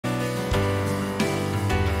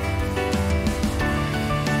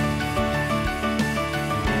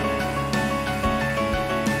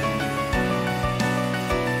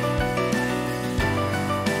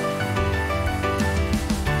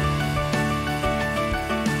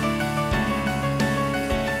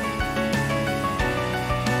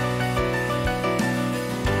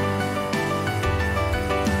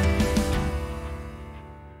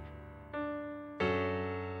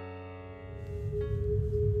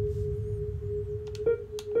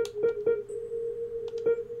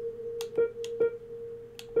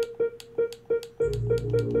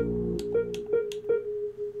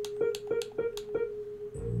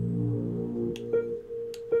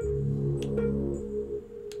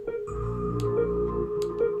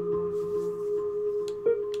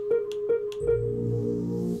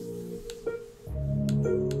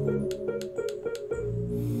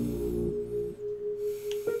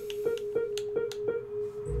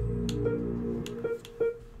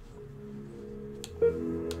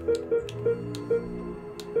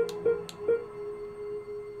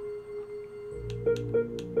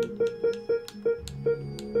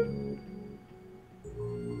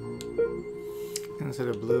Instead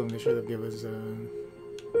of bloom, they should have given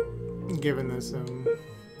us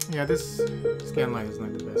yeah, this scan line is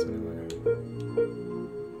not the best anyway.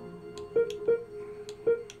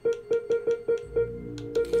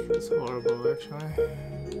 It's horrible actually.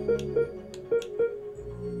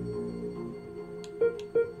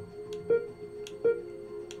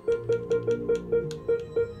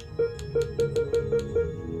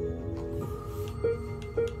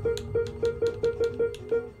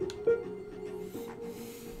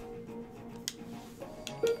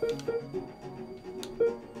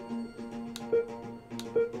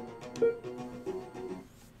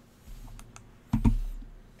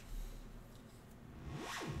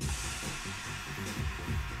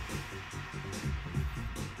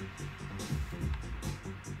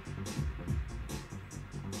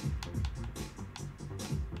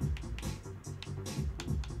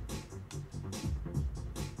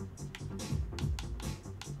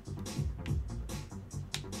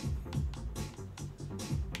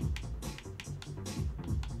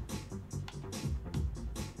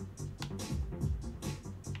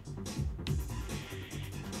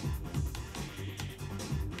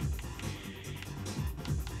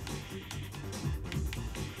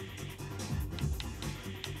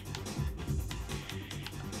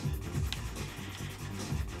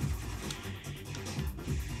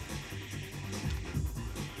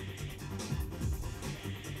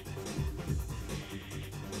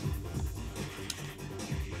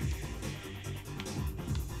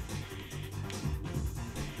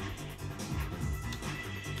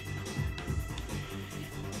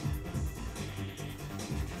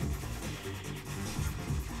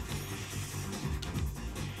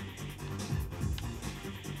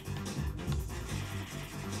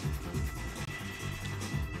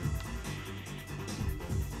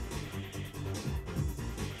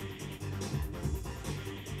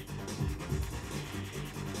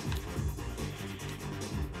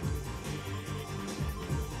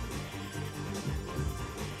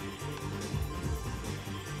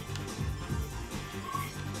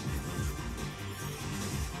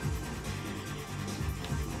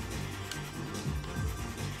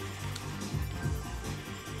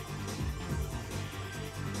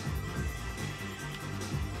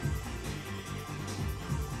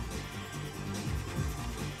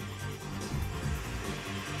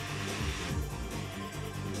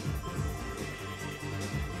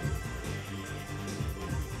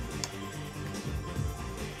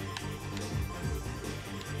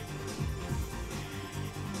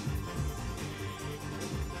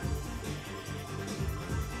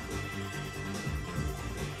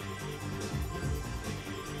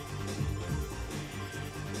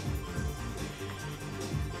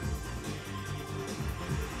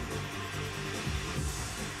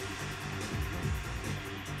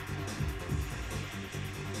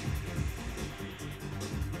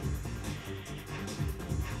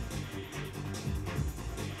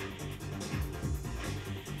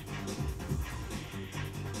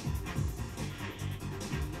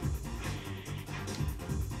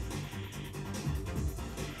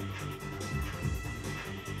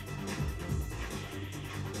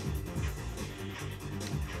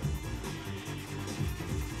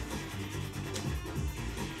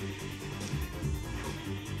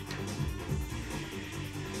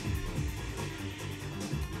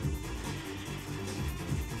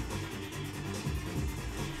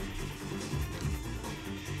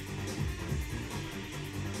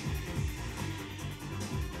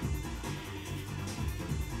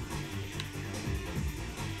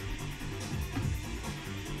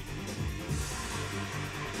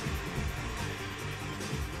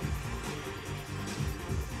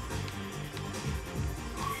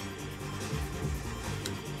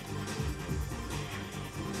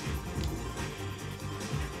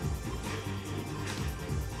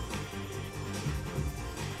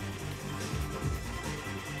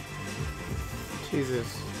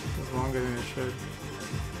 Jesus, it's longer than it should.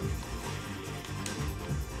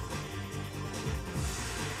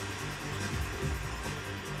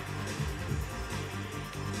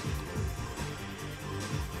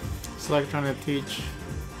 It's like trying to teach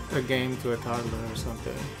a game to a toddler or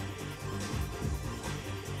something.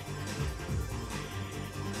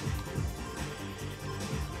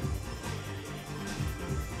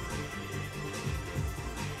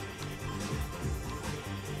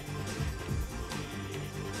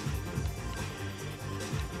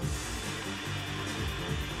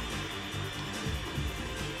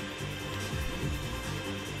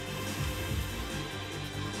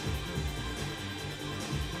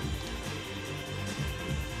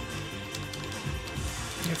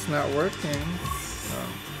 It's not working. Oh.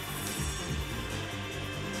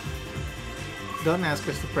 Don't ask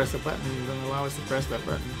us to press a button. Don't allow us to press that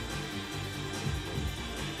button.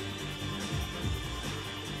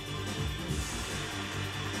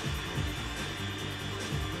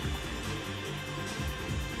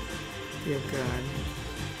 Dear God.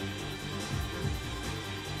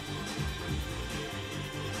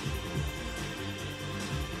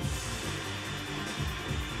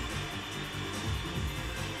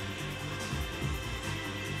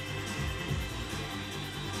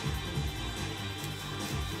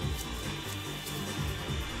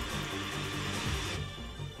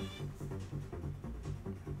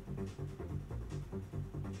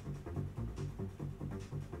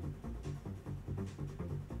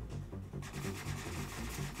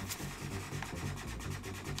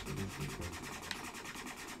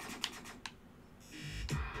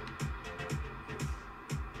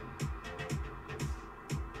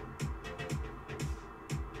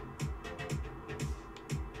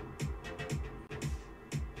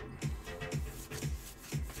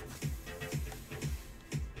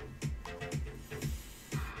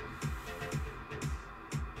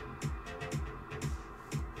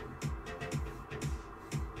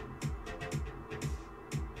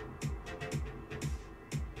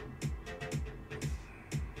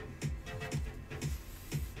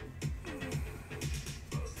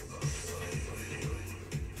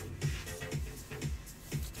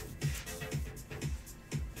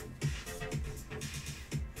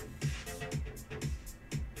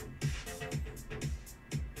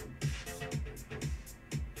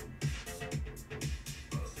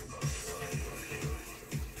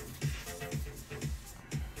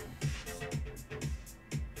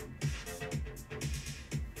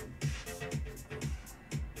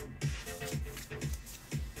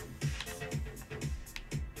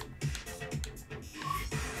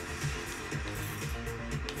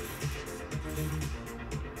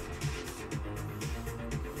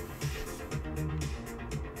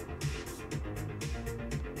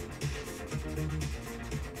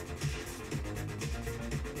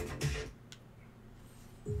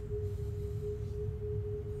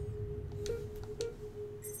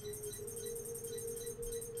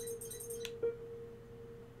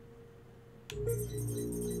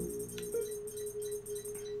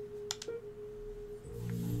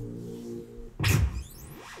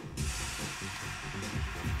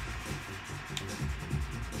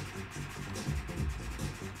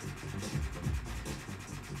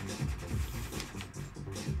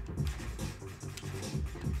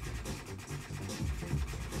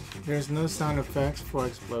 There's no sound effects for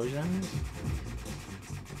explosions.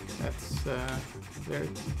 That's very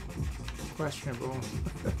questionable.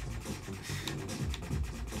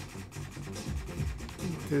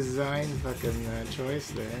 Design fucking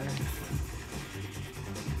choice there.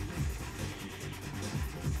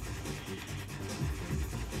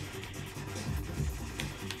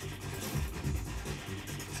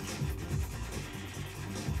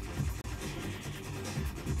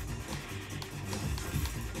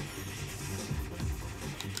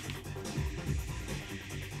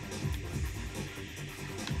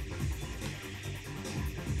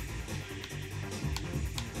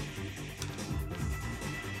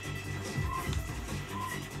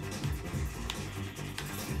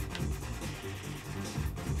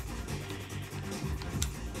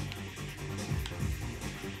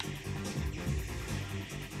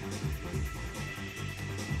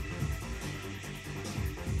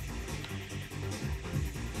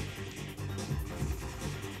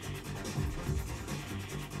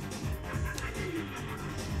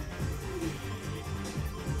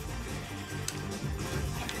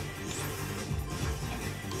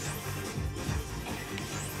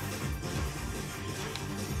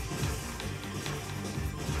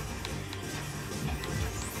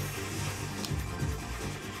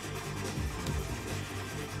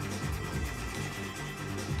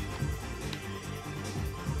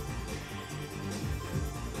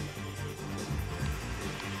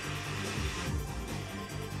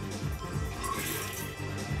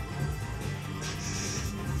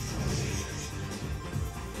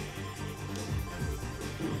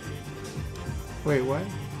 Wait, what?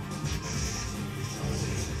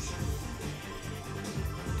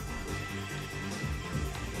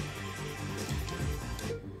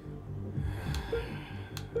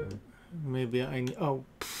 Maybe oh,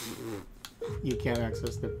 you can't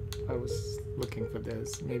access the, I was looking for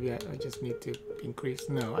this. Maybe I just need to increase.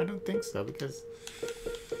 No, I don't think so, because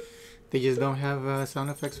they just don't have sound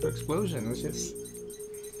effects for explosion, which is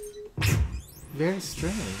very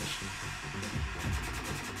strange.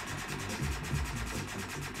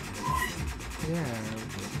 Yeah,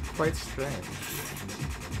 quite strange.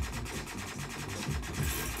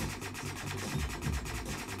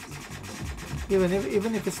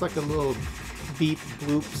 Even if it's like a little beep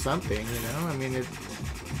bloop something, you know. I mean it.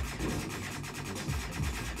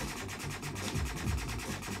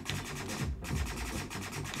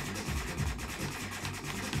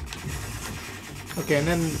 Okay, and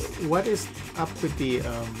then what is up with the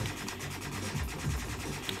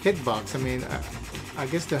hitbox? I mean, I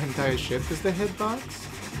guess the entire ship is the hitbox.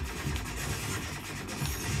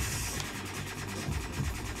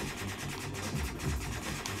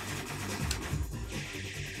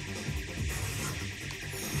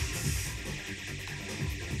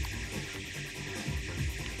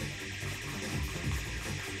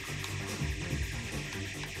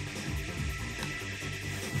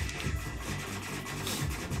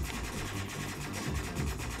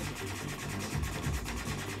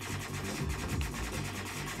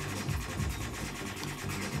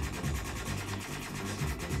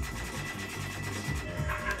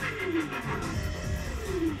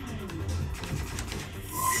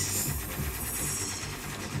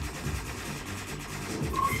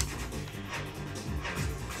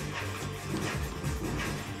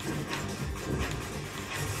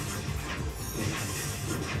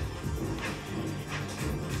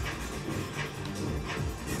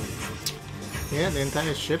 Yeah, the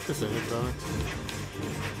entire ship is a hitbox.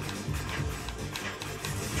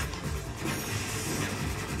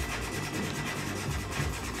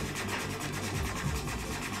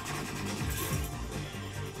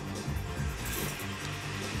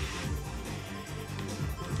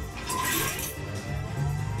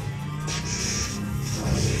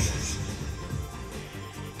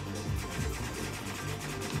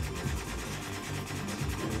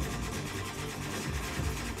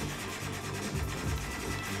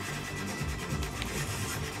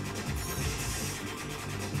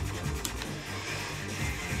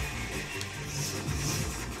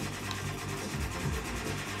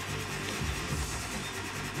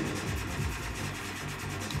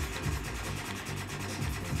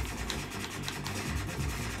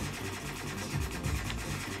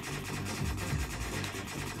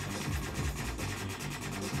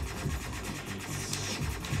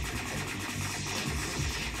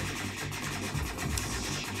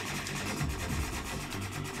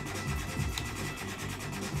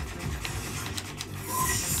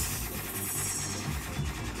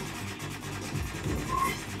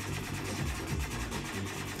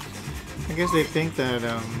 I guess they think that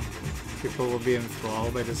people will be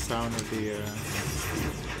enthralled by the sound of your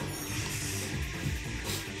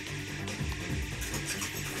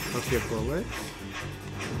bullet.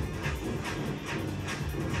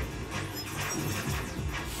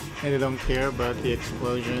 And they don't care about the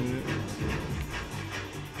explosion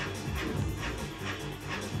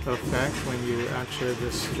effect when you actually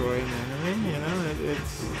destroy an enemy. You know,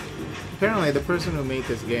 it's apparently the person who made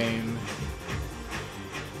this game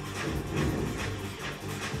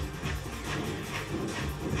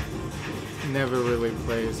never really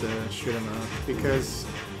plays a shoot 'em up because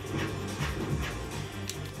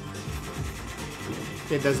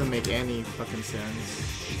it doesn't make any fucking sense.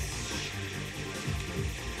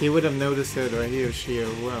 He would have noticed it, or he or she or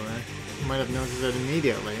whoever might have noticed it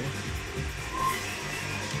immediately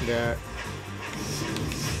that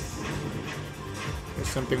there's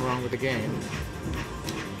something wrong with the game.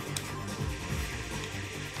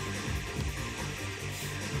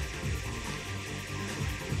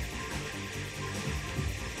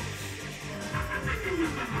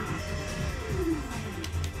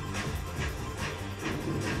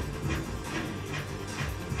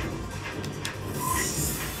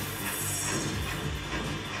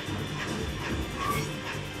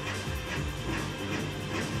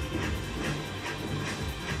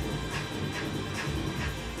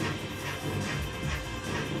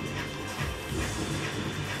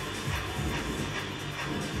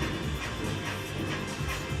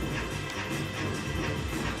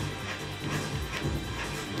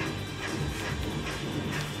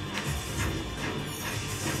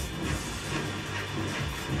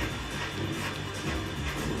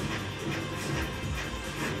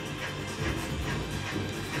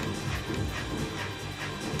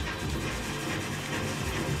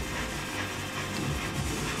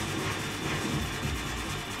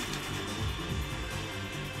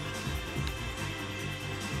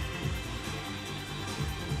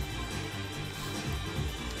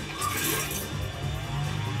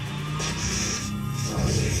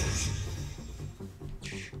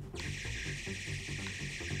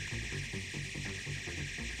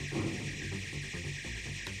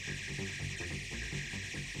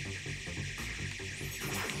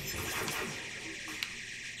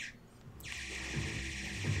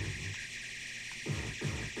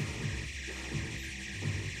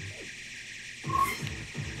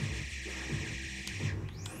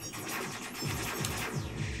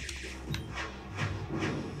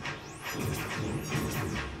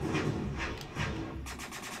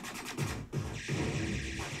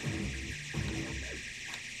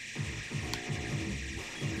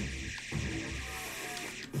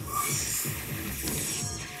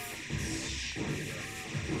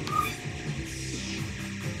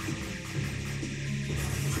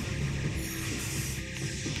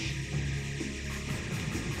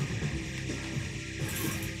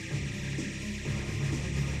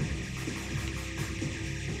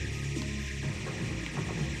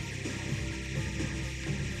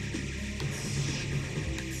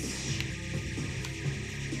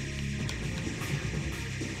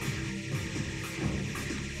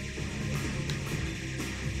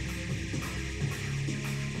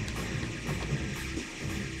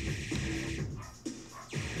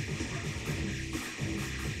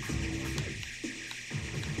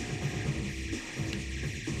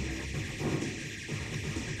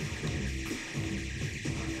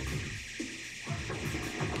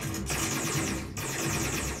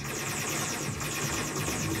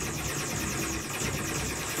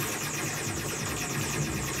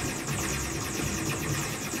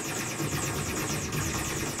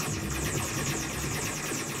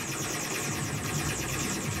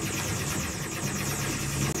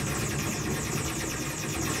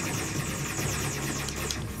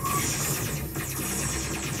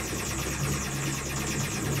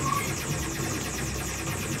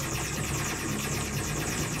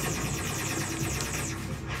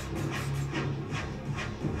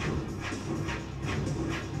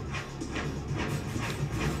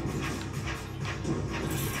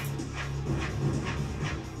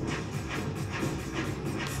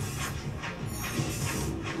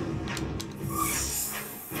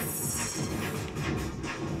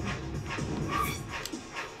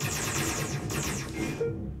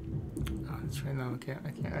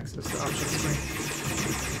 can't access the option screen.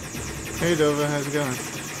 Hey Dova, how's it going?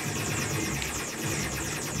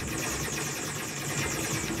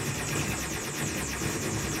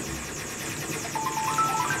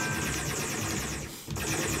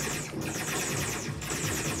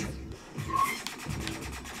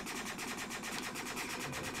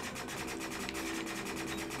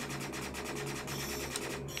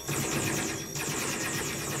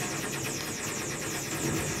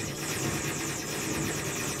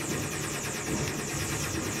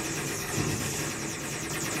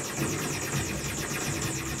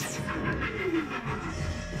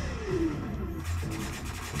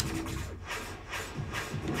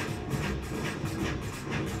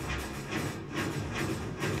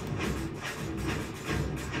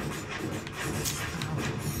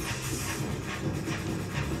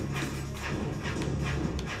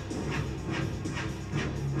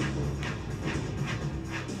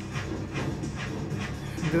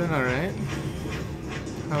 Doing alright.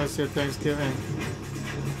 How was your Thanksgiving?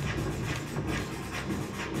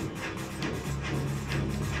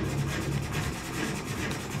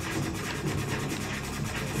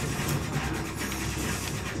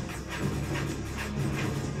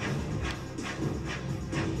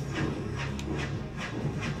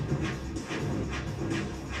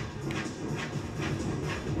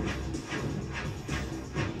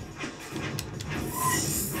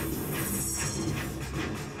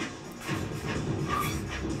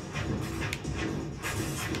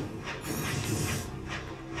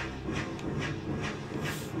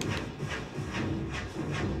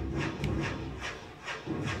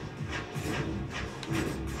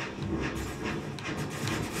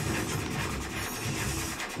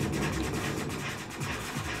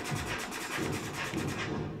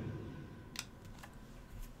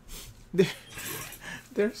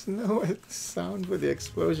 There's no sound for the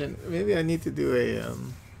explosion. Maybe I need to do a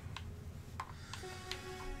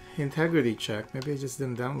integrity check. Maybe I just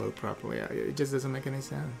didn't download properly. It just doesn't make any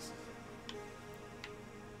sense.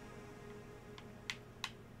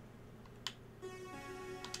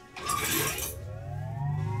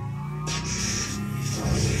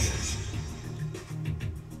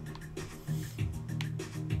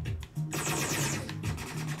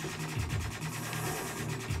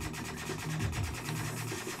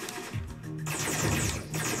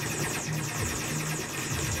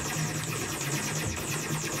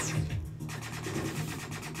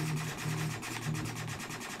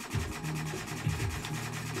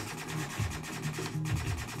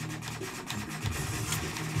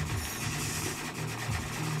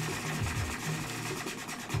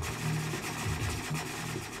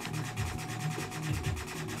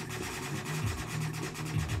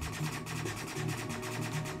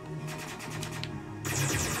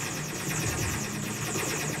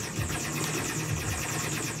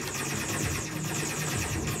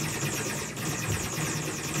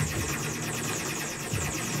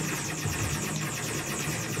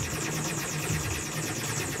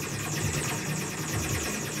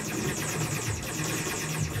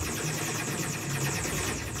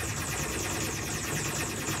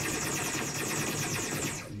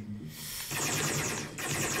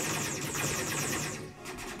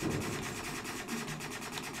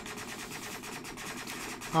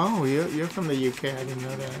 Oh, you're from the UK. I didn't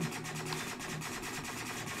know that.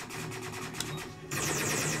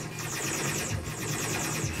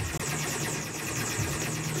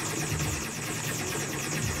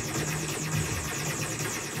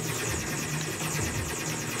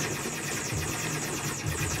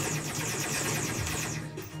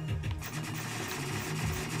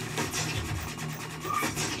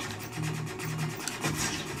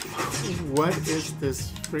 What is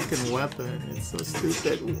this freaking weapon? It's so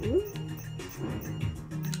stupid.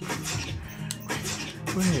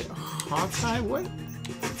 Wait, Hawkeye?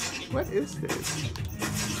 What is this?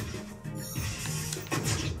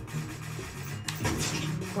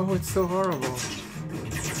 Oh, it's so horrible.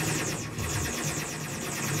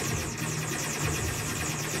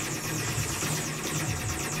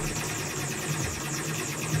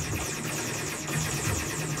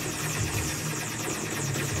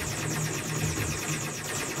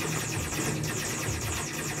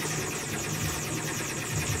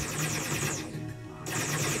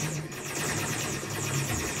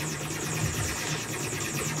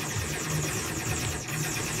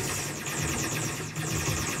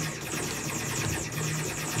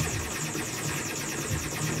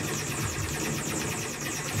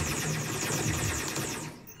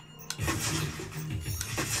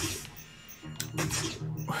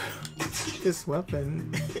 This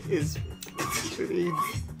weapon is pretty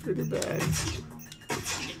bad.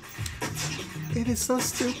 It is so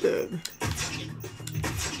stupid.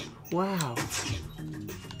 Wow.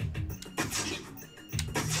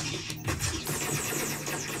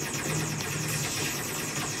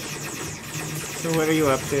 So what are you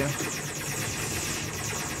up to?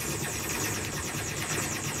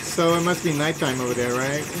 So it must be nighttime over there,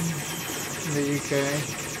 right? In the UK.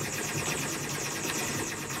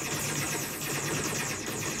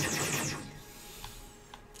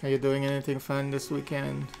 Are you doing anything fun this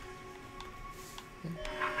weekend?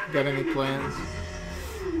 Got any plans?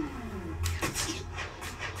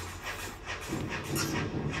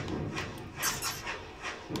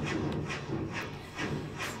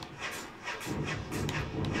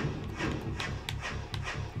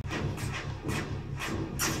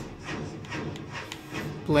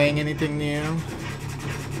 Playing anything new?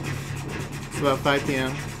 It's about 5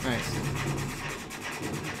 p.m. Nice.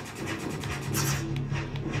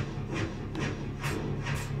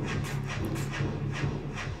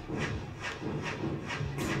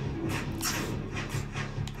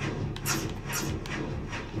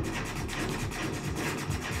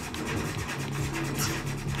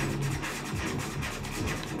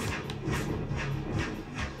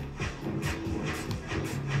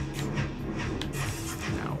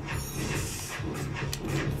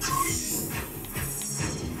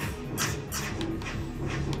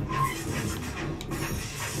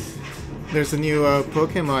 There's a new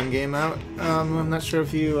Pokemon game out. I'm not sure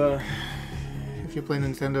if you play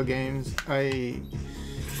Nintendo games.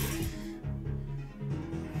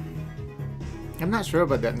 I'm not sure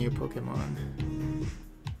about that new Pokemon.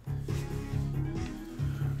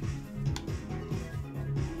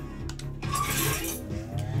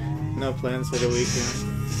 No plans for the weekend.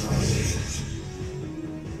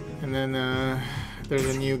 And then there's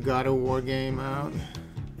a new God of War game out.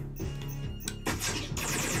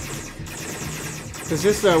 It's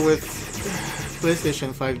just with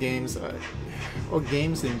PlayStation 5 games, or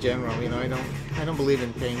games in general, you know, I don't believe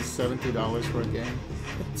in paying $70 for a game.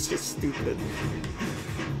 It's just stupid.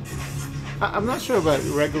 I'm not sure about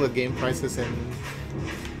regular game prices in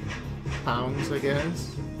pounds, I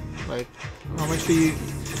guess. Like,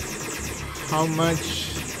 how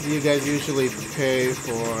much do you guys usually pay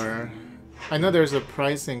for? I know there's a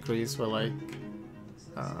price increase for like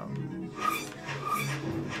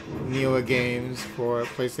newer games for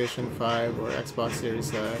PlayStation 5 or Xbox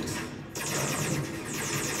Series X.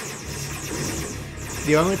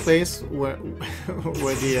 The only place where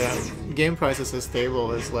the game prices are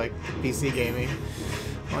stable is like PC gaming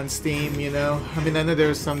on Steam, you know. I mean, I know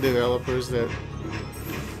there's some developers that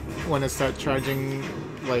want to start charging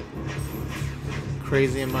like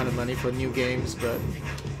crazy amount of money for new games, but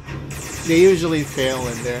they usually fail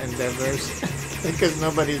in their endeavors because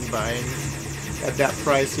nobody's buying at that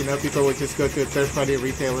price. You know, people would just go to third-party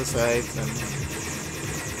retailer sites, and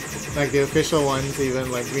like the official ones, even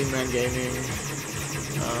like Green Man Gaming,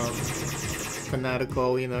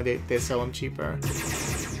 Fanatical, you know, they sell them cheaper.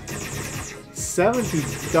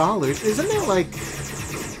 $70? Isn't it like...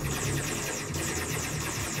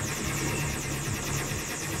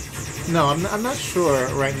 No, I'm not sure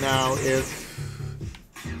right now if...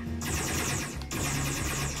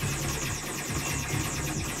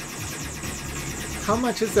 How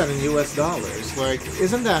much is that in US dollars? Like,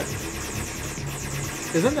 isn't that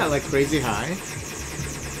like crazy high?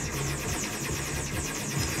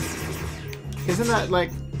 Isn't that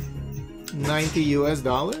like 90 US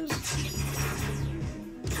dollars?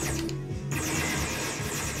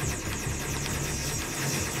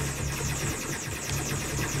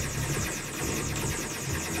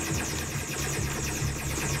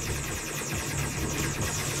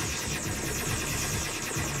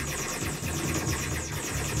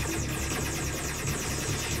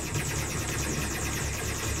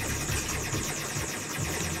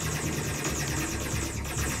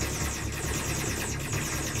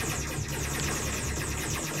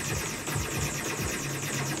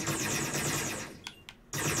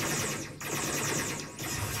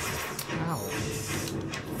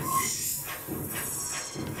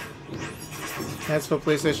 That's for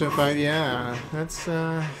PlayStation 5, yeah. That's,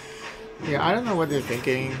 yeah, I don't know what they're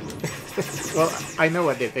thinking. Well, I know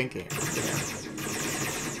what they're thinking. Yeah.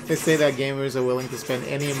 They say that gamers are willing to spend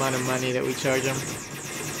any amount of money that we charge them.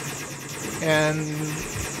 And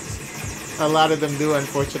a lot of them do,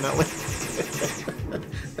 unfortunately.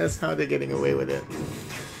 That's how they're getting away with it.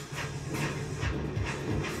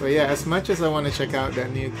 But yeah, as much as I want to check out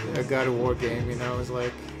that new God of War game, you know, it's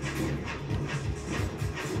like...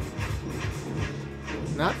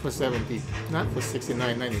 Not for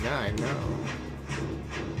 $69.99, no.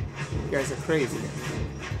 You guys are crazy.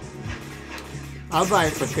 I'll buy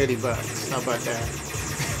it for $30. How about that?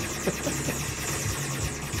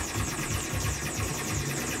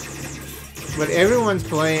 But everyone's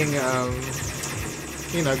playing,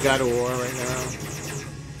 you know, God of War right now.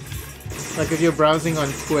 Like if you're browsing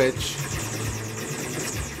on Twitch,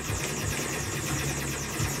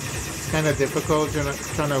 it's kind of difficult. You're not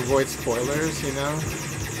trying to avoid spoilers, you know.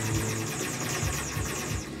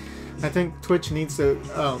 I think Twitch needs to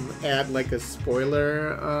add like a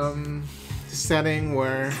spoiler setting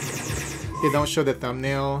where they don't show the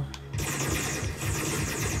thumbnail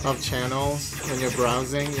of channels when you're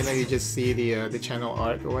browsing. You know, you just see the channel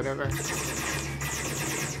art or whatever.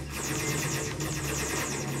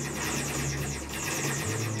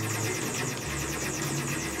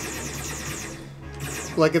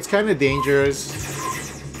 Like, it's kind of dangerous.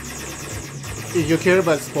 If you care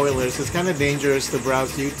about spoilers, it's kind of dangerous to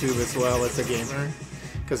browse YouTube as well as a gamer,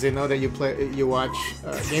 because they know that you watch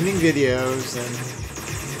gaming videos, and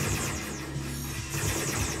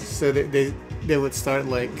so they would start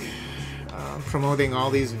like promoting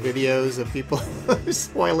all these videos of people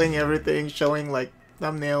spoiling everything, showing like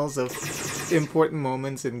thumbnails of important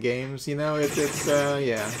moments in games. You know, it's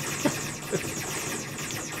yeah.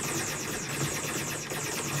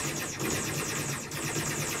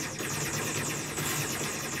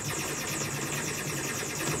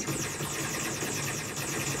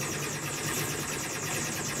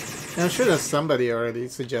 I'm sure that somebody already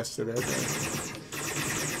suggested it.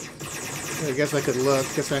 I guess I could look,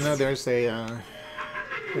 because I know there's a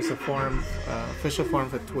forum, official forum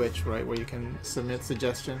for Twitch, right, where you can submit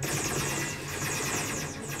suggestions,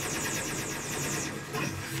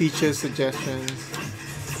 feature suggestions.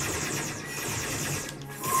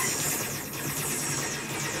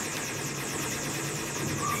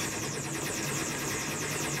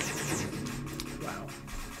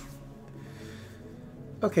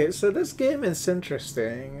 Okay, so this game is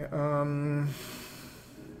interesting.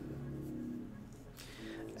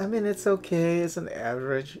 I mean, it's okay. It's an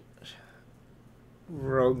average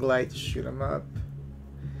roguelite shoot 'em up.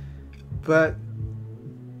 But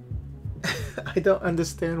I don't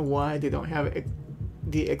understand why they don't have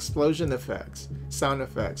the explosion effects, sound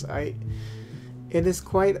effects. It is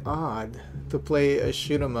quite odd to play a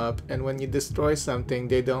shoot 'em up, and when you destroy something,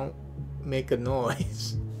 they don't make a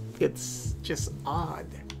noise. It's just odd.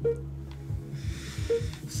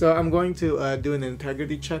 So I'm going to do an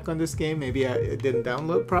integrity check on this game. Maybe it didn't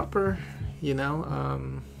download proper, you know.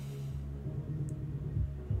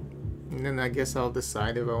 And then I guess I'll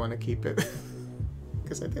decide if I want to keep it.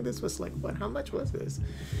 Because I think this was like, what? How much was this?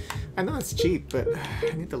 I know it's cheap, but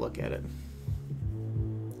I need to look at it.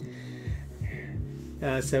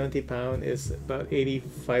 70 pound is about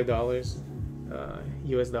 $85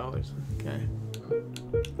 US dollars. Okay.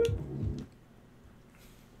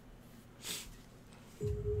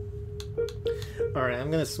 Alright,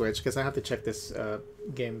 I'm gonna switch because I have to check this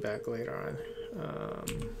game back later on.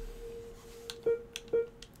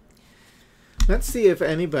 Let's see if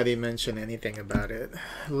anybody mentioned anything about it.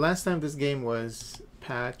 Last time this game was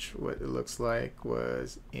patched, what it looks like,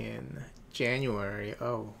 was in January.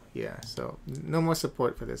 Oh, yeah, so no more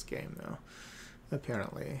support for this game, though,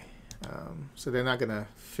 apparently. So they're not gonna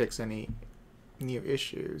fix any new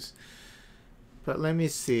issues. But let me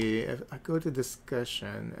see. If I go to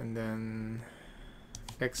discussion and then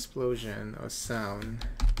explosion or sound,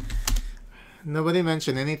 nobody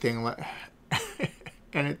mentioned anything like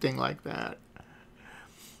anything like that.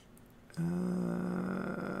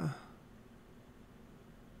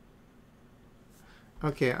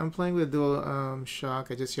 Okay, I'm playing with dual shock.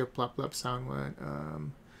 I just hear plop plop sound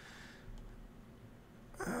one.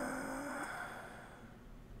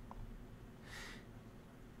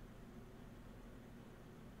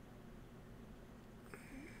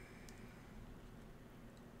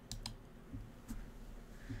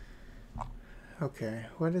 Okay,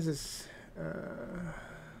 what is this?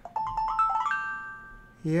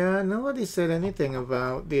 Yeah, nobody said anything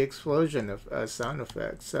about the explosion of sound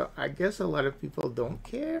effects, so I guess a lot of people don't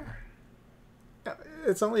care.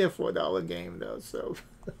 It's only a $4 game though, so.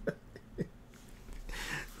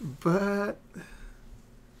 But,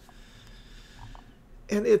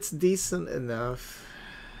 and it's decent enough,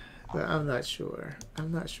 but I'm not sure.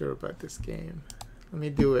 I'm not sure about this game. Let me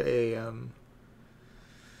do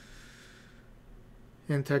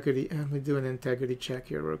integrity. Let me do an integrity check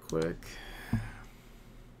here real quick.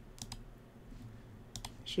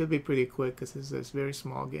 Should be pretty quick because this is a very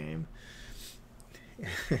small game.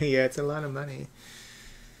 Yeah, it's a lot of money.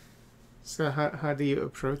 So how do you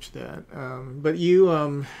approach that? But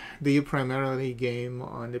you do you primarily game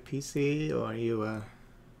on the PC, or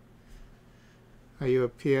are Are you a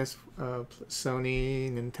PS,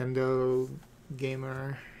 Sony, Nintendo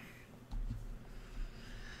gamer?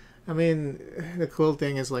 I mean, the cool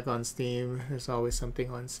thing is like on Steam, there's always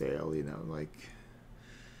something on sale, you know, like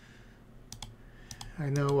I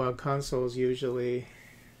know consoles usually,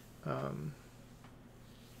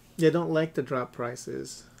 they don't like to drop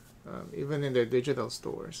prices, even in their digital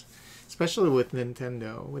stores, especially with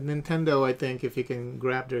Nintendo. With Nintendo, I think if you can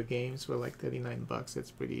grab their games for like $39,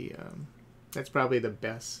 it's pretty, that's probably the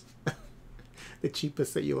best, the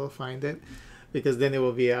cheapest that you will find it, because then it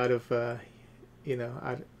will be out of, you know,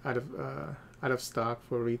 out of stock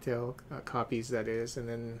for retail copies, that is, and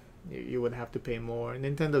then you would have to pay more.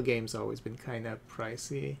 Nintendo games always been kind of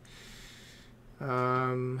pricey.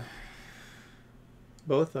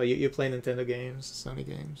 Both? Oh, you play Nintendo games, Sony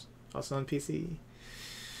games, also on PC.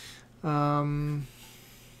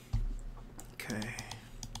 Okay.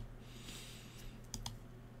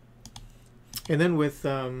 And then with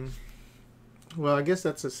well, I guess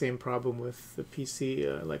that's the same problem with the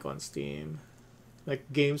PC, like on Steam,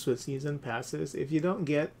 like games with season passes. If you don't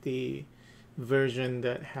get the version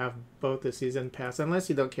that have both the season pass, unless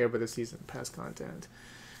you don't care about the season pass content,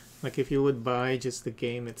 like if you would buy just the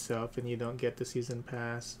game itself and you don't get the season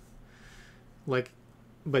pass, like,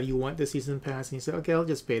 but you want the season pass and you say, okay, I'll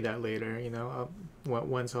just pay that later, you know,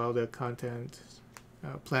 once all the content,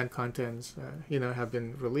 planned contents, you know, have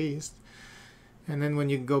been released. And then when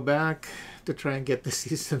you go back to try and get the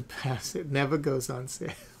season pass, it never goes on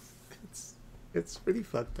sale. It's pretty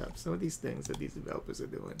fucked up. Some of these things that these developers are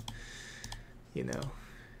doing, you know,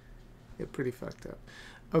 they're pretty fucked up.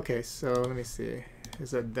 Okay, so let me see.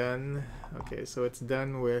 Is that done? Okay, so it's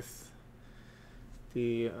done with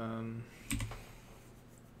the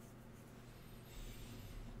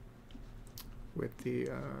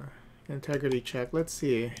integrity check. Let's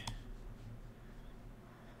see.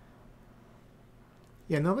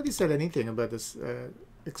 Yeah, nobody said anything about this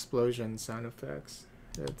explosion sound effects.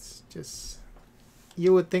 It's just,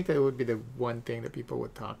 you would think that it would be the one thing that people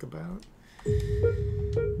would talk about.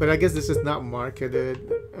 But I guess this is not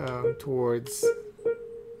marketed towards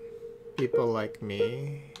people like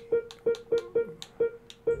me,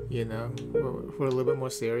 you know, who are a little bit more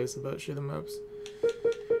serious about shoot 'em ups.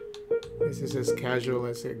 This is as casual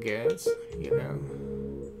as it gets, you know.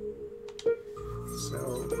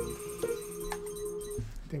 So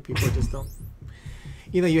I think people just don't,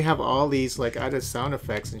 you know, you have all these like other sound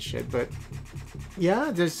effects and shit, but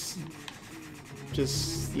yeah, there's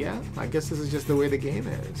just, yeah, I guess this is just the way the game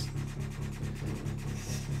is.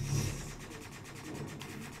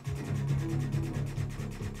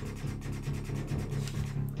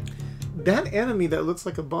 That enemy that looks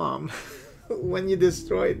like a bomb, when you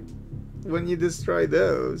destroy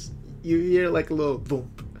those, you hear like a little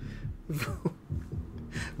boom, boom.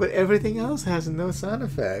 But everything else has no sound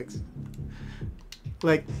effects.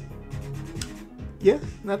 Like, yeah,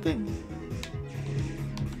 nothing.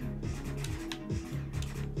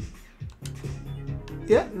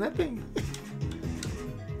 Yeah, nothing.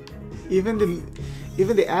 Even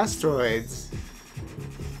the asteroids.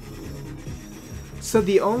 So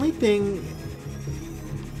the only thing,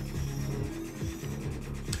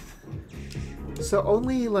 so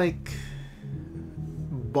only like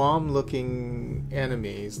bomb-looking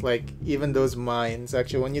enemies, like even those mines.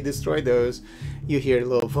 Actually, when you destroy those, you hear a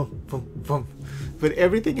little boom, boom, boom. But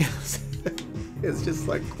everything else is just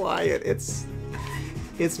like quiet. It's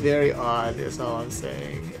very odd. Is all I'm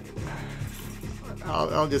saying.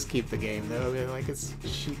 I'll just keep the game though. I mean, like, it's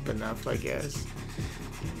cheap enough, I guess.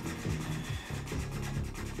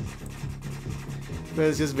 But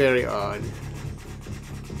it's just very odd.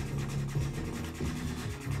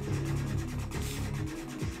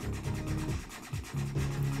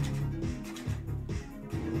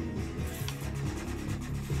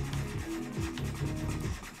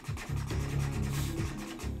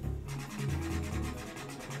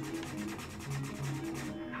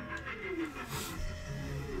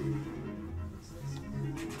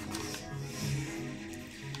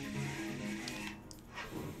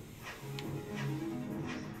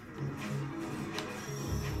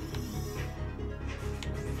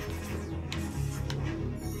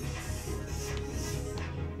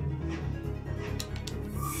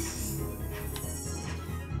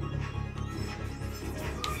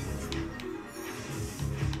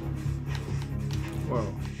 Whoa.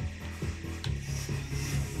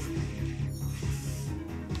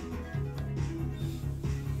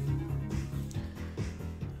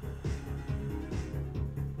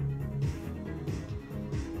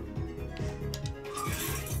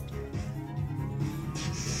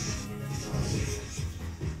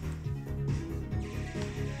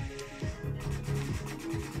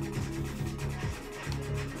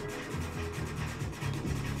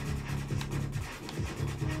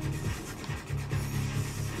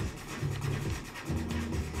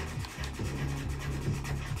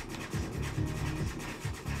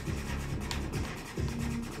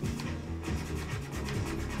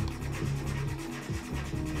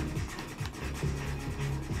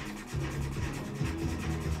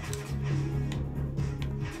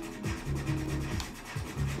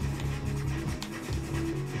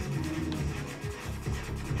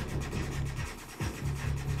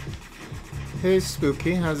 Hey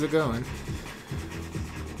Spooky, how's it going?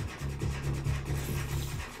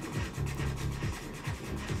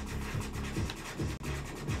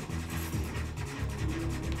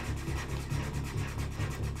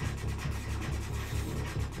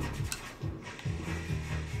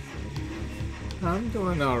 I'm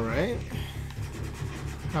doing alright.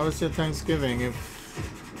 How was your Thanksgiving, if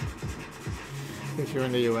you're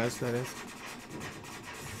in the US, that is?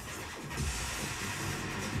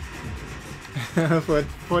 For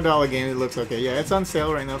 $4 game, it looks okay. Yeah, it's on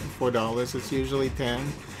sale right now for $4. It's usually $10.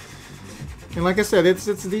 And like I said, it's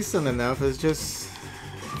decent enough. It's just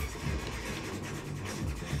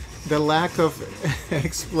the lack of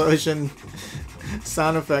explosion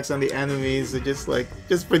sound effects on the enemies are just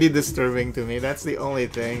pretty disturbing to me. That's the only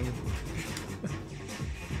thing.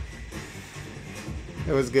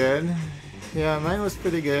 It was good. Yeah, mine was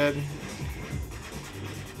pretty good.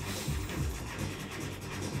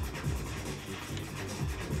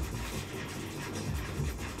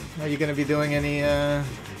 Are you gonna be doing any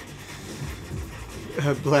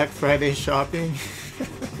Black Friday shopping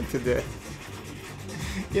today?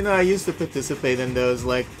 You know, I used to participate in those,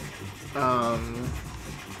 like, no,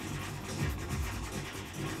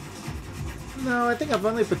 I think I've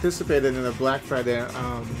only participated in a Black Friday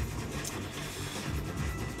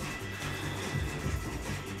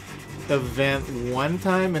event one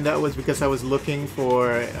time, and that was because I was looking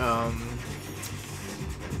for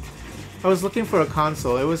a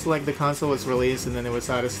console. It was like the console was released and then it was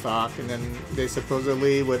out of stock, and then they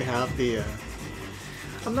supposedly would have the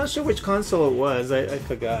I'm not sure which console it was. I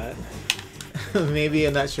forgot. Maybe,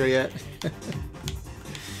 I'm not sure yet.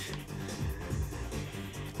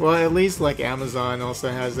 Well, at least like Amazon also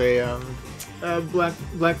has a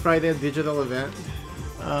Black Friday digital event.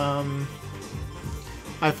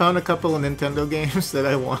 I found a couple of Nintendo games that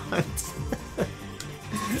I want.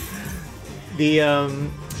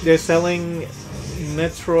 They're selling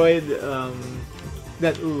Metroid,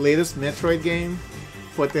 that latest Metroid game,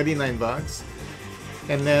 for $39,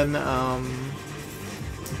 and then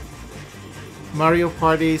Mario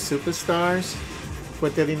Party Superstars for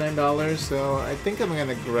 $39. So I think I'm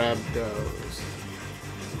gonna grab those.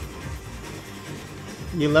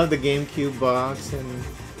 You love the GameCube box and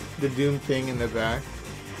the Doom thing in the back.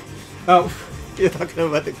 Oh, you're talking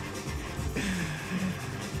about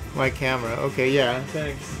my camera. Okay, yeah,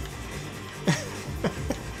 thanks.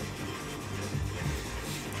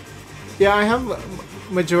 Yeah, I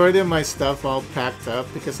have majority of my stuff all packed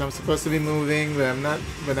up because I'm supposed to be moving, but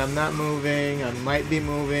I'm not moving. I might be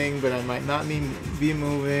moving, but I might not be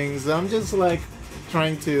moving. So I'm just like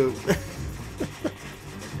trying to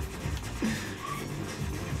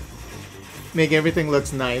make everything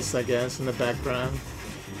looks nice, I guess, in the background.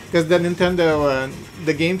 Because the Nintendo,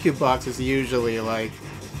 the GameCube box is usually like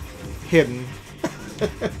hidden.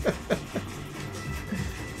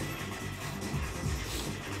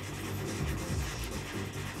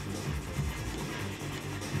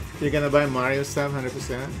 You're gonna buy Mario stuff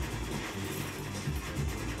 100%?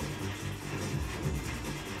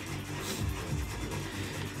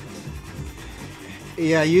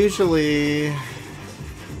 Yeah, usually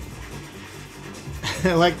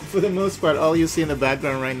like for the most part, all you see in the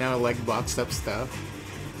background right now are like boxed up stuff.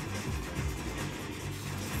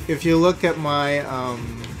 If you look at my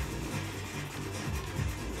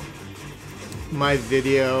my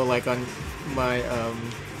video, like on my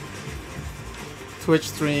Twitch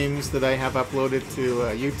streams that I have uploaded to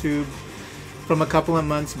YouTube from a couple of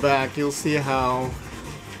months back, you'll see how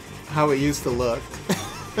it used to look.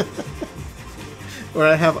 Where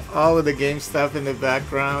I have all of the game stuff in the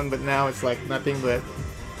background, but now it's like nothing but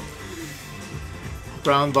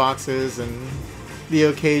brown boxes and the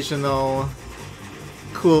occasional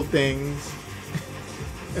cool things.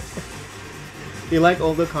 You like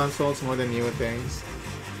older consoles more than newer things?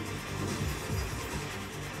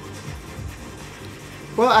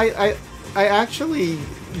 Well, I actually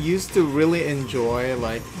used to really enjoy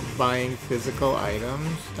like buying physical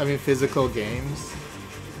items. I mean, physical games.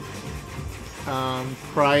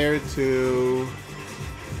 Prior to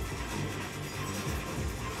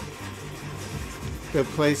the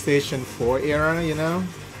PlayStation 4 era, you know,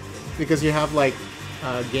 because you have like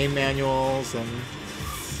game manuals, and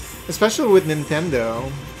especially with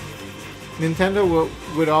Nintendo,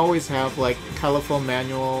 would always have like colorful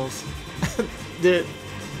manuals.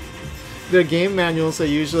 Their game manuals are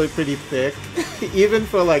usually pretty thick, even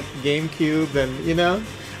for like GameCube, and you know,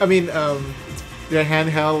 I mean, their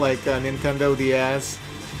handheld like Nintendo DS,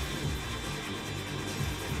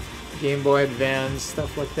 Game Boy Advance,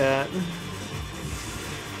 stuff like that.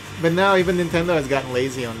 But now even Nintendo has gotten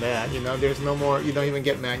lazy on that. You know, there's no more. You don't even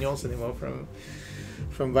get manuals anymore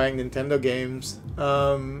from buying Nintendo games.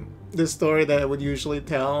 The story that I would usually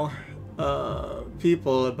tell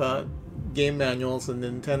people about game manuals and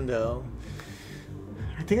Nintendo.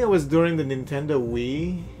 I think it was during the Nintendo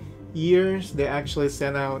Wii years. They actually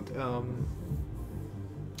sent out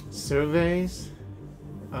surveys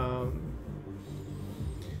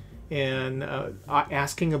and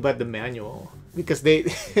asking about the manual because they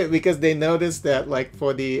because they noticed that like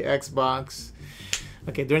for the Xbox,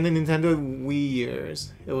 okay, during the Nintendo Wii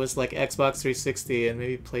years, it was like Xbox 360 and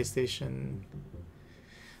maybe PlayStation.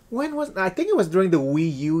 When was I think it was during the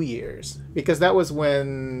Wii U years because that was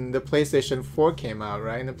when the PlayStation 4 came out,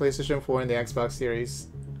 right? And the PlayStation 4 and the Xbox Series,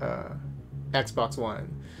 Xbox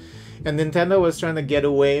One, and Nintendo was trying to get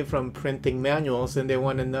away from printing manuals, and they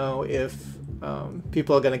want to know if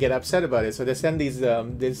people are gonna get upset about it. So they send these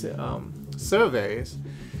surveys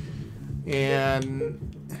and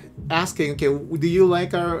asking, okay, do you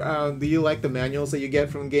like the manuals that you get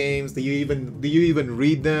from games? Do you even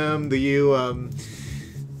read them? Do you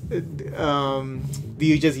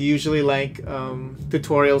just usually like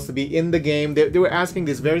tutorials to be in the game? They were asking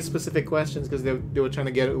these very specific questions because they were trying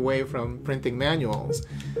to get away from printing manuals.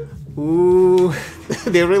 Ooh,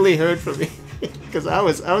 they really heard from me because I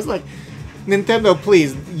was like, Nintendo,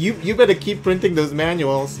 please, you better keep printing those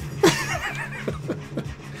manuals.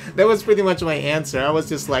 That was pretty much my answer. I was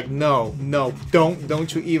just like, no,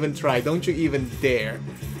 don't you even try, don't you even dare,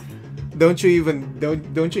 don't you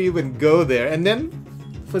even go there. And then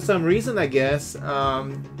for some reason, I guess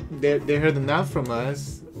they heard enough from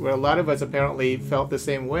us, where a lot of us apparently felt the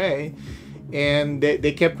same way, and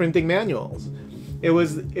they kept printing manuals. It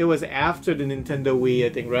was after the Nintendo Wii, I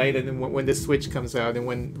think, right? And then when the Switch comes out, and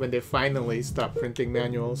when they finally stop printing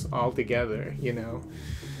manuals altogether, you know.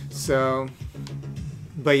 So,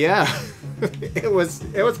 but yeah, it was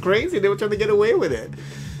crazy. They were trying to get away with it.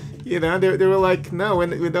 You know, they were like, no,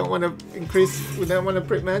 we don't want to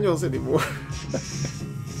print manuals anymore.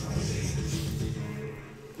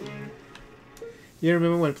 You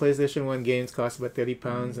remember when PlayStation 1 games cost about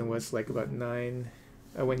 £30 and was like about 9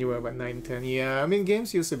 when you were about 9, 10? Yeah, I mean,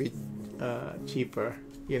 games used to be cheaper,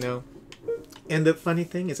 you know. And the funny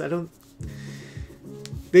thing is,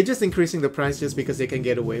 they're just increasing the price just because they can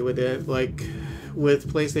get away with it. Like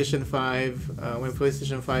with PlayStation 5, when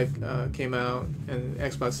PlayStation 5 came out and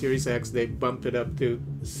Xbox Series X, they bumped it up to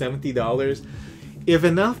 $70. If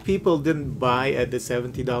enough people didn't buy at the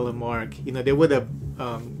 $70 mark, you know, they would have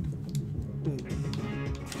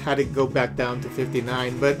had it go back down to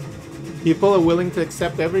 59, but people are willing to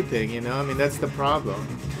accept everything, you know. I mean, that's the problem.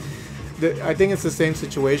 I think it's the same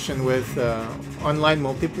situation with online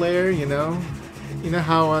multiplayer, you know. You know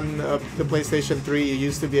how on the PlayStation 3 you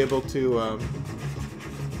used to be able to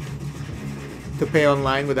pay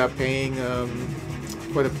online without paying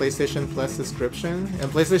for the PlayStation Plus subscription,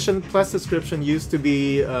 and PlayStation Plus subscription used to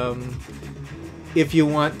be if you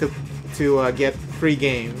want to get free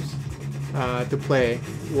games to play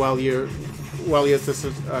while you're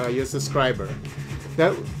a subscriber.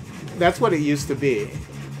 That's what it used to be.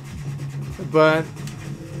 But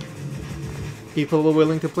people were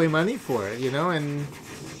willing to pay money for it, you know, and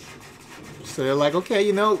so they're like, okay,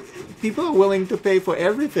 you know, people are willing to pay for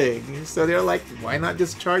everything, so they're like, why not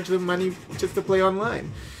just charge them money just to play online?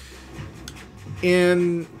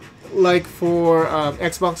 And like for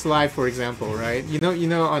Xbox Live, for example, right? You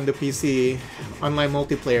know, on the PC, online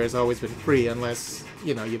multiplayer has always been free unless,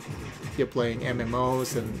 you know, you're playing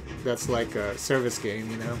MMOs, and that's like a service game,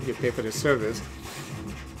 you know, you pay for the service.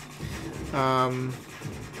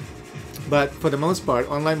 But for the most part,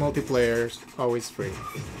 online multiplayer is always free.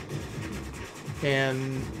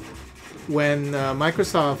 And when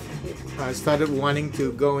Microsoft started wanting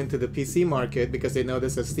to go into the PC market because they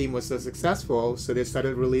noticed that Steam was so successful, so they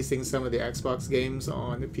started releasing some of the Xbox games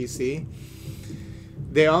on the PC.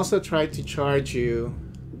 They also tried to charge you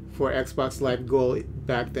for Xbox Live Gold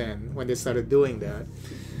back then when they started doing that.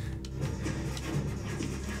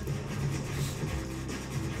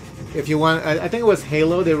 If you want, I think it was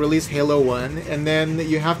Halo, they released Halo 1, and then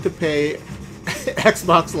you have to pay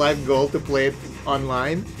Xbox Live Gold to play it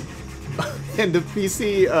online. And the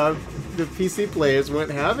PC players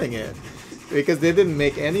weren't having it because they didn't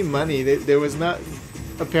make any money.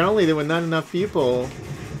 Apparently there were not enough people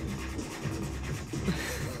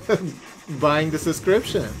buying the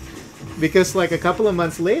subscription, because like a couple of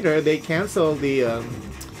months later they canceled the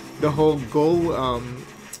whole Gold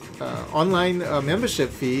online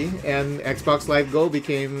membership fee, and Xbox Live Gold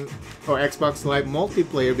became, or Xbox Live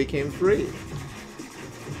Multiplayer became free.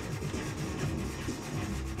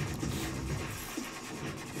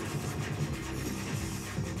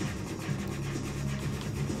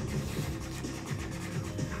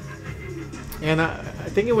 And I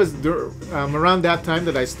think it was around that time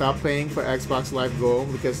that I stopped paying for Xbox Live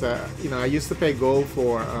Gold because I used to pay gold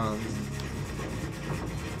for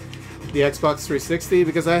the Xbox 360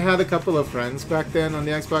 because I had a couple of friends back then on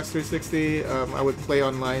the Xbox 360. I would play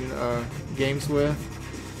online games with.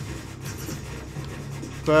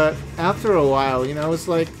 But after a while, I was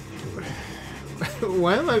like,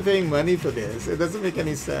 why am I paying money for this? It doesn't make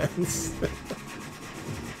any sense.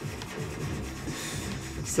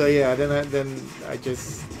 So yeah, then I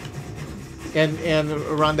just and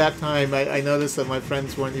around that time I noticed that my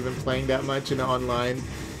friends weren't even playing that much online.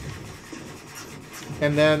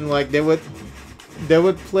 And then like they would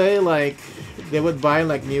play like they would buy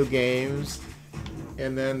like new games,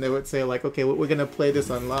 and then they would say like, okay, we're gonna play this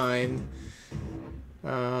online.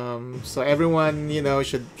 So everyone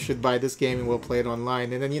should buy this game and we'll play it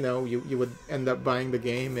online. And then you would end up buying the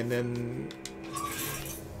game, and then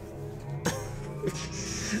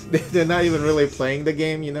they're not even really playing the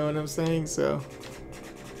game. You know what I'm saying? So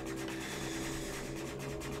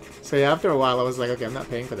yeah, after a while I was like, okay, I'm not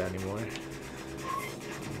paying for that anymore.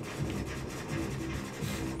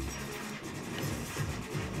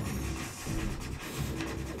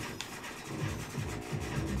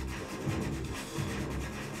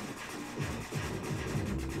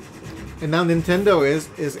 And now Nintendo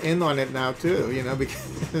is in on it now too,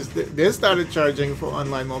 because they started charging for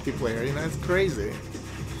online multiplayer. It's crazy.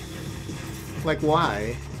 Like,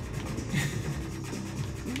 why?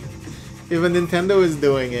 Even Nintendo is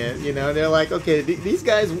doing it. They're like, okay, these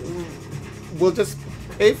guys will just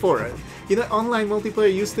pay for it. Online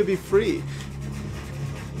multiplayer used to be free,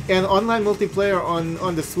 and online multiplayer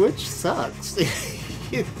on the Switch sucks.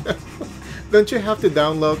 Don't you have to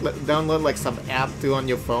download like some app too on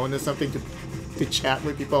your phone or something to chat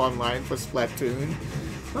with people online for Splatoon?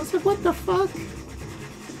 I was like, what the fuck?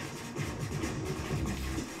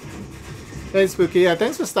 Hey Spooky, yeah,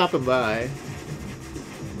 thanks for stopping by.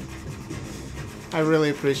 I really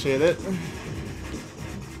appreciate it.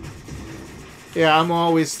 Yeah, I'm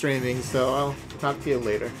always streaming, so I'll talk to you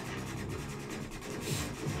later.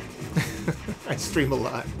 I stream a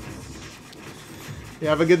lot. Yeah,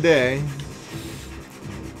 have a good day.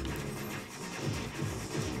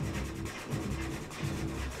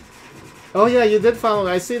 Oh yeah, you did follow.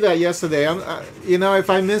 I see that yesterday. If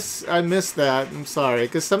I missed that, I'm sorry.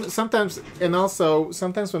 Because sometimes, and also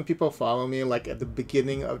sometimes when people follow me, like at the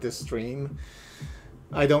beginning of the stream,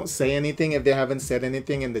 I don't say anything if they haven't said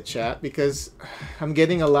anything in the chat, because I'm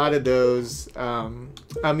getting a lot of those. I'm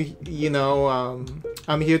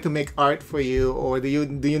here to make art for you, or do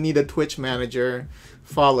you need a Twitch manager?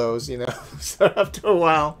 Follows, So after a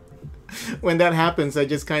while, when that happens, I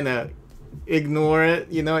just kind of ignore it,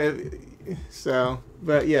 So,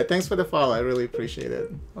 but yeah, thanks for the follow. I really appreciate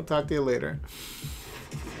it. I'll talk to you later.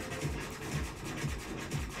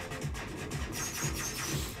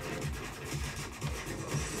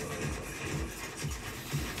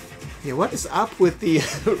 Yeah, what is up with the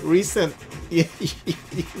recent,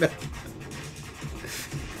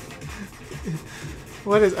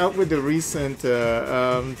 what is up with the recent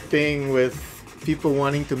thing with people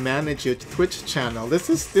wanting to manage your Twitch channel? This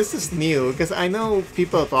is new, because I know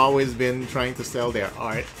people have always been trying to sell their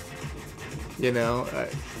art.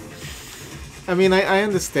 I mean, I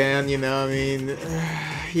understand.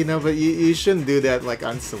 But you shouldn't do that like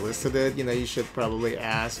unsolicited. You should probably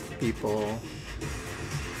ask people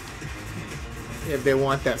if they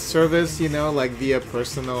want that service. Like via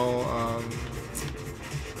personal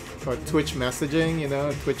or Twitch messaging.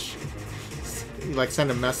 Twitch. Like send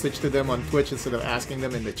a message to them on Twitch instead of asking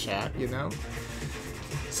them in the chat,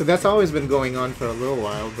 So that's always been going on for a little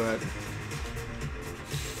while, but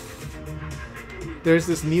there's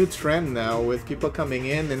this new trend now with people coming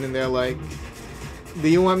in and then they're like, do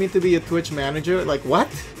you want me to be a Twitch manager? Like, what?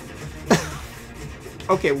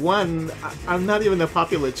 Okay, one, I'm not even a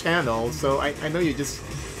popular channel, so I know you just...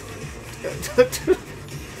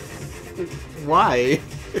 Why?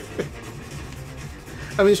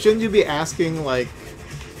 I mean, shouldn't you be asking, like,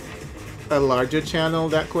 a larger channel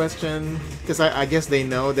that question? Because I guess they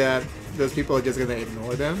know that those people are just going to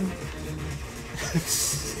ignore them.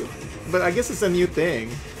 But I guess it's a new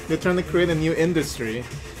thing. They're trying to create a new industry.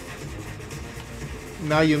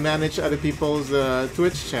 Now you manage other people's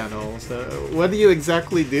Twitch channels. What do you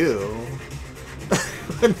exactly do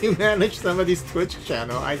when you manage somebody's Twitch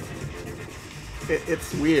channel?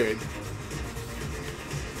 It's weird.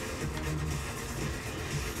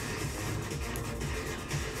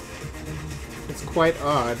 It's quite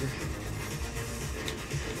odd.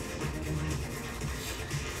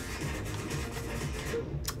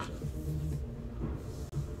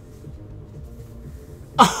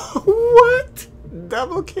 What?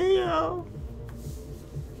 Double KO.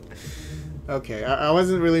 Okay, I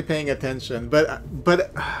wasn't really paying attention, but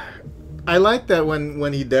I like that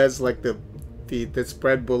when he does like the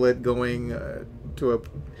spread bullet going to a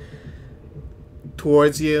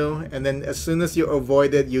towards you, and then as soon as you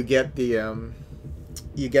avoid it, you get the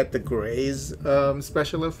graze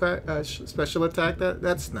special effect special attack.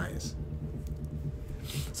 That's nice.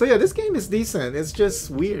 So yeah, this game is decent. It's just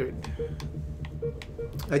weird.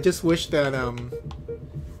 I just wish that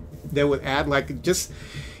they would add like just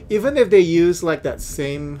even if they use like that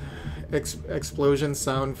same explosion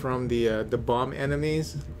sound from the bomb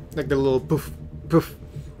enemies, like the little poof poof.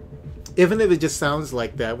 Even if it just sounds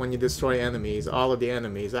like that when you destroy enemies, all of the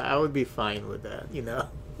enemies, I would be fine with that, you know.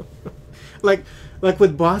 like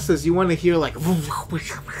with bosses, you want to hear like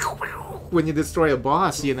when you destroy a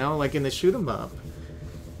boss, you know, like in a shoot 'em up.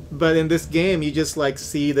 But in this game, you just like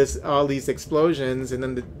see all these explosions, and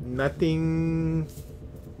then nothing.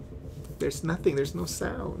 There's nothing. There's no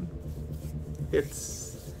sound.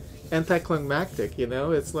 It's anticlimactic, you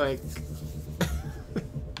know. It's like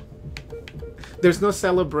there's no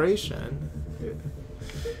celebration.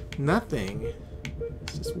 Nothing.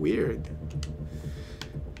 It's just weird.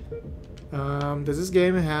 Does this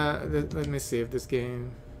game have? Let me see if this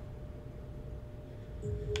game.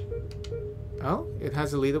 Oh, it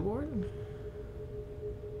has a leaderboard?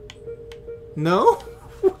 No?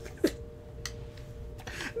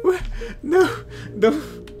 No,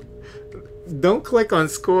 don't click on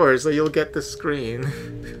scores or you'll get the screen.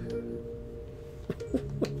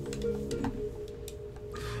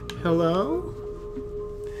 Hello?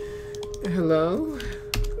 Hello?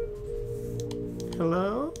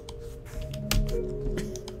 Hello?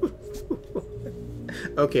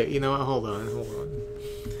 Okay, you know what? Hold on.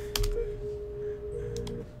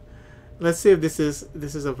 Let's see if this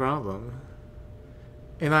is a problem.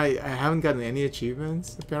 And I haven't gotten any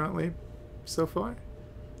achievements apparently so far.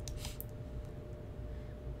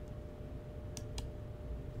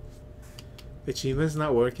 Achievements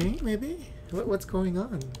not working? Maybe? What's going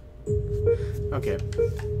on? Okay.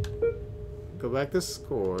 Go back to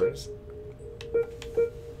scores.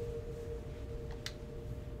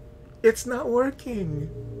 It's not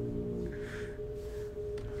working.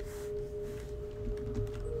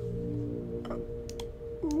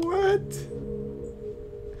 What?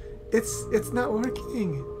 It's not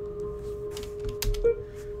working.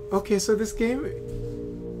 Okay, so this game.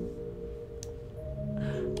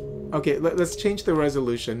 Okay, let's change the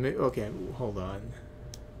resolution. Okay, hold on.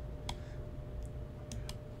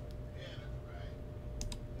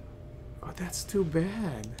 Oh, that's too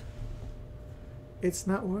bad. It's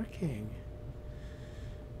not working.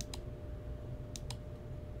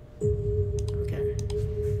 Okay.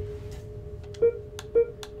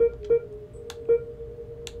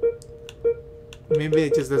 Maybe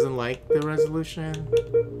it just doesn't like the resolution.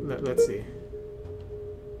 Let's see.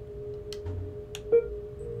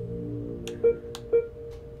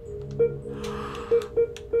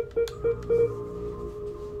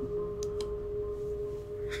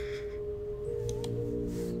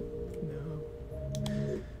 No.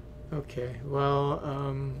 Okay, well,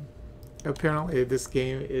 apparently this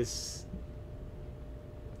game is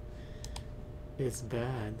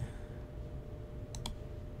bad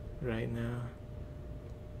right now.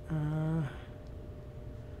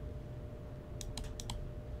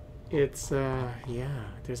 It's yeah,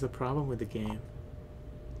 there's a problem with the game.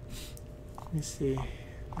 Let me see.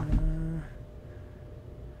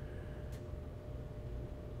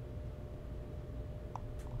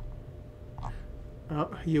 Oh,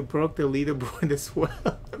 you broke the leaderboard as well.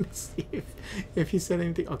 Let me see if he said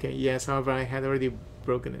anything. Okay, yes, however, I had already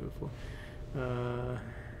broken it before.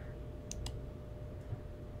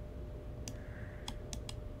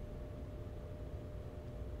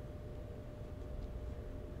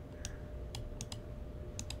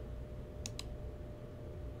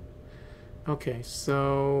 Okay,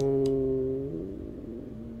 so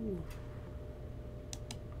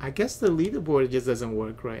I guess the leaderboard just doesn't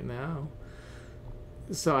work right now.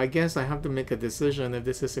 So I guess I have to make a decision if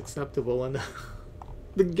this is acceptable or not.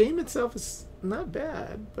 The game itself is not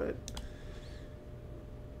bad, but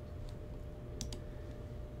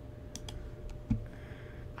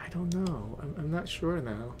I don't know. I'm not sure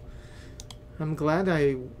now. I'm glad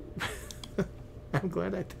I'm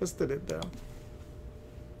glad I tested it though.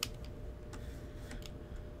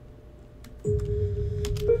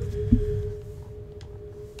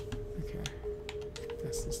 Okay,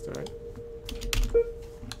 that's the start.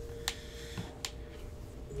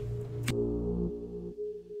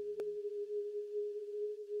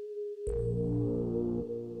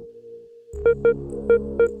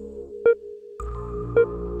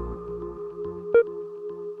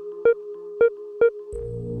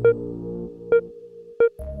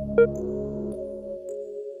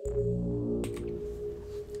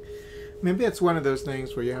 maybe it's one of those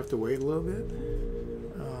things where you have to wait a little bit.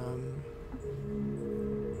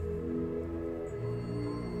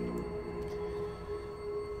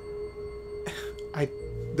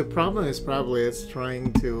 The problem is probably it's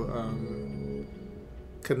trying to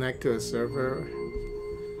connect to a server.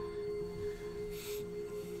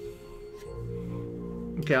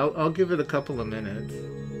 Okay, I'll give it a couple of minutes.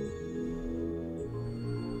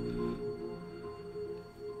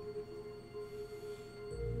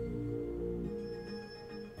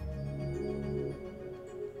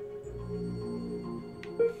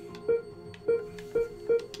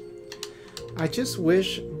 I just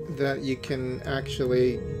wish that you can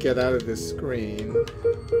actually get out of this screen.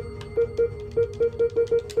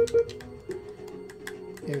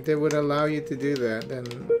 If they would allow you to do that, then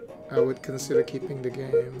I would consider keeping the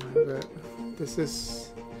game. But this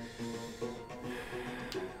is...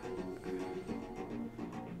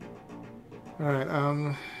 Alright,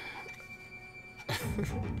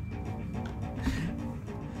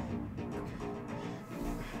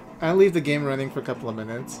 I'll leave the game running for a couple of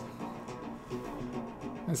minutes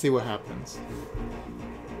and see what happens.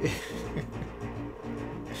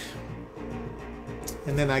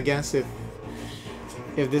 And then I guess if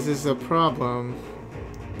this is a problem,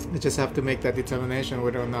 I just have to make that determination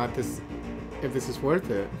whether or not if this is worth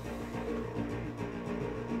it.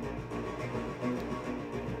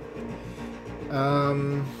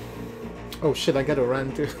 Oh shit, I gotta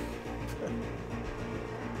run too.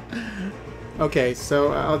 Okay,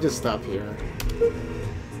 so I'll just stop here.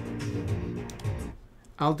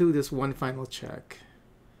 I'll do this one final check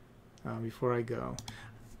before I go.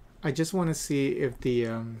 I just want to see if the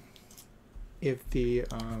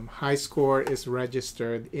high score is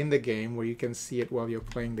registered in the game where you can see it while you're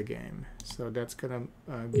playing the game. So that's gonna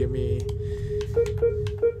give me...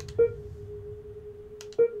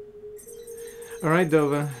 All right,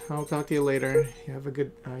 Dova. I'll talk to you later. You have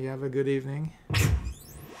a good evening.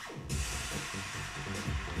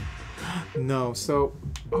 No, so...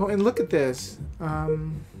 Oh, and look at this. Oh,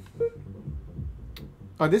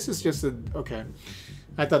 this is just a... Okay.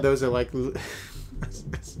 I thought those are like...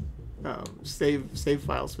 save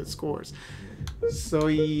files with scores. So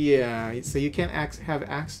yeah, so you can't have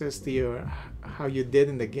access to your how you did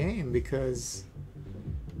in the game because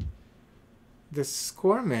the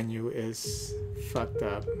score menu is fucked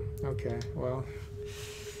up. Okay, well,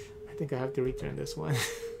 I think I have to return this one.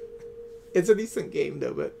 It's a decent game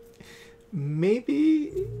though, but maybe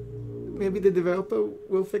the developer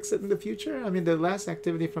will fix it in the future. I mean, the last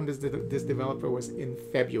activity from this developer was in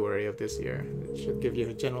February of this year. It should give you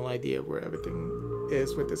a general idea of where everything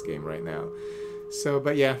is with this game right now. So,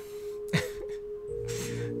 but yeah,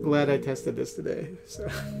 glad I tested this today. So,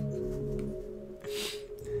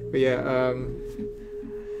 but yeah,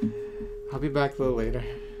 I'll be back a little later.